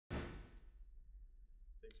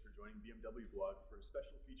for joining BMW Blog for a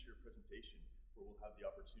special feature presentation where we'll have the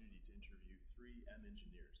opportunity to interview 3M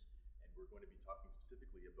engineers. And we're going to be talking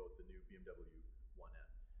specifically about the new BMW 1M.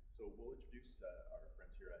 So we'll introduce our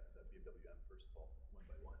friends here at BMW M first of all, one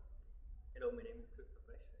by one. Hello, my name is Christoph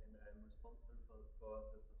Resch and I'm responsible for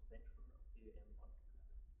the suspension of the M1. My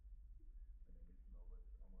name is Norbert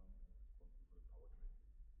Amram, I'm responsible for the powertrain.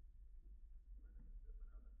 My name is Stefan Erle, I'm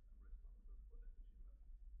responsible for the engine level.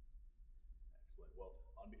 Excellent. Well,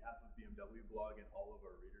 on behalf of BMW Blog and all of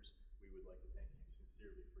our readers, we would like to thank you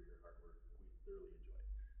sincerely for your hard work. We thoroughly enjoy it.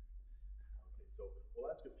 Okay, so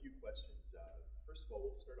we'll ask a few questions. First of all,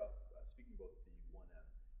 we'll start off speaking about the 1M.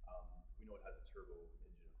 We know it has a turbo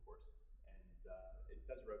engine, of course, and it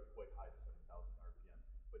does rev quite high to 7,000 RPM.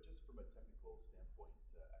 But just from a technical standpoint,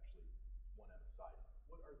 actually, 1M aside,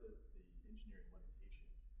 what are the engineering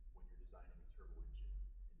limitations when you're designing a turbo engine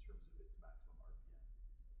in terms of its maximum RPM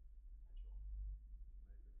potential?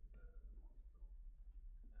 Maybe the mass flow.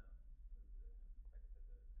 The fact that the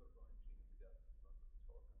turbo engine gets lots of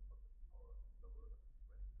torque and lots of power and lower rest.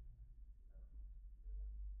 And all of a sudden the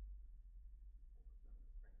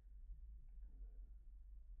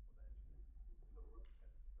strength for the engine is lower at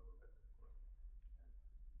lower rest, of course, and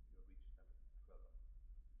you reach them 12 as normally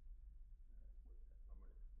estimated engines with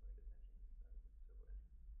turbo engines. I see.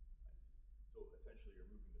 So essentially,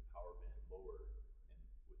 you're moving the power band lower and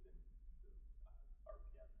within the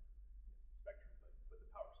RPM spectrum, but the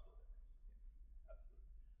power's still there. So, yeah,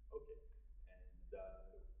 absolutely. Okay, and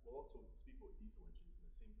we'll also speak about diesel engines in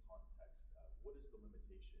the same context. What is the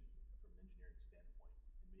limitation from an engineering standpoint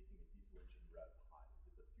in making a diesel engine rev high? Is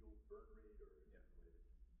it the fuel burn rate, or is it related to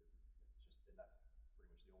something different? It's just, and that's pretty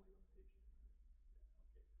much the only limitation. Yeah.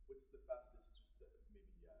 Okay. What's the fastest? Just maybe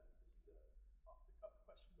this is a off-the-cuff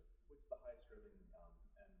question, but what's the highest revving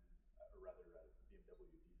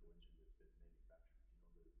BMW diesel engine that's been manufactured?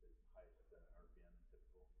 Do you know the highest RPM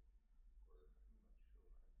typical? Or I'm not sure.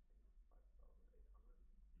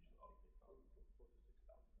 I think 5,800. usually, okay, so close to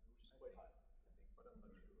 6,000, which is I quite think, high. I think, but I'm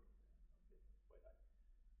not sure. Okay, quite high.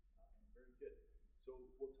 Very good. So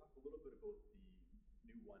we'll talk a little bit about the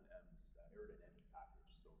new 1M's aerodynamic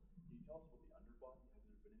package. So can you tell us about the underbody? Has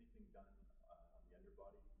there been anything done on the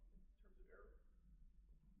underbody in terms of aero?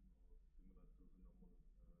 More similar to the normal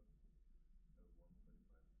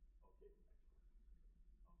 135. Okay, excellent.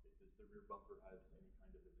 Okay, does the rear bumper have any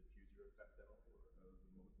kind of a diffuser effect at all? Or? The most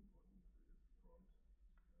important is front to get more air. We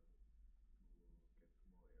have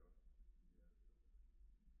installed a second water cooler on the left hand side,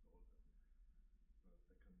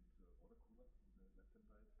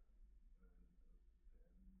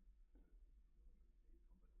 and the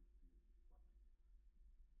M has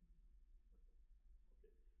 850 watt. That's all.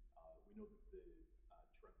 Okay. We know that the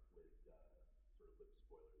trunk lid sort of lip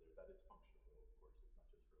spoiler there, that is functional though, of course. It's not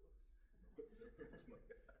just for looks. It's not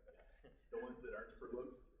Yeah. The ones that aren't for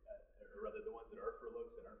looks, or rather the ones that are for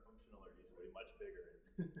looks and aren't functional are usually much bigger and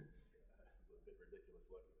a bit ridiculous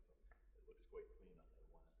looking, so it looks quite clean on the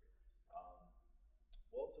one.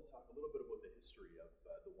 We'll also talk a little bit about the history of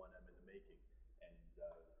the 1M in the making and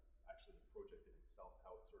actually the project in itself,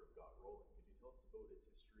 how it sort of got rolling. Could you tell us about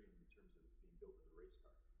its history in terms of being built as a race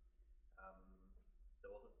car?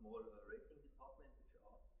 There was a small racing department which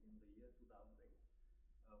asked in the year 2008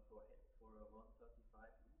 for a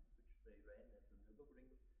 135 which they ran at the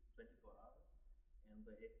Nürburgring 24 hours, and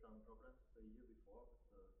they had some problems the year before with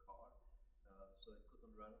the car, so it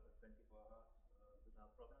couldn't run for 24 hours without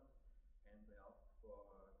problems, and they asked for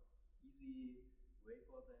an easy way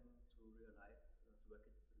for them to realize to work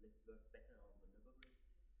better on the Nürburgring,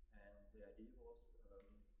 and the idea was to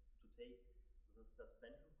take the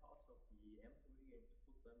suspension parts of the M3 and to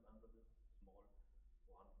put them under this small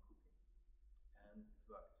one Coupe. And it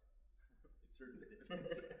worked. It certainly did. That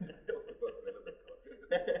was the first development car.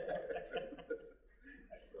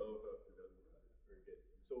 Very good.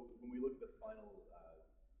 So when we look at the final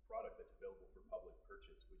product that's available for public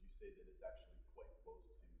purchase, would you say that it's actually quite close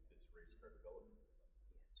to this race car development? Yes,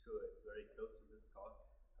 sure. It's very close to this car.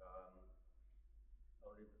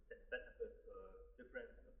 Only the setup is different.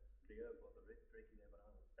 It's clear for the racetrack you have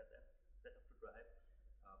another setup to drive,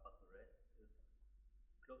 but the rest is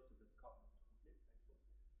close to this car. Okay, excellent.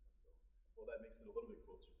 So, well, that makes it a little bit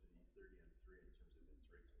closer to the E30 M3 in terms of its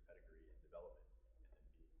racing pedigree and development,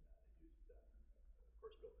 and then being used, of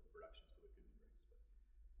course, built in production, so it could be raced. But a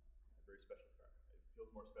very special car. It feels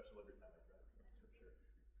more special every time I drive it, that's for sure.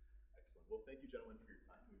 Excellent. Well, thank you, gentlemen, for your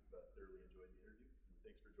time. We've thoroughly enjoyed the interview. And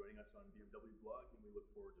thanks for joining us on BMW Blog, and we look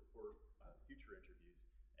forward to future interviews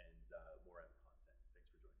and more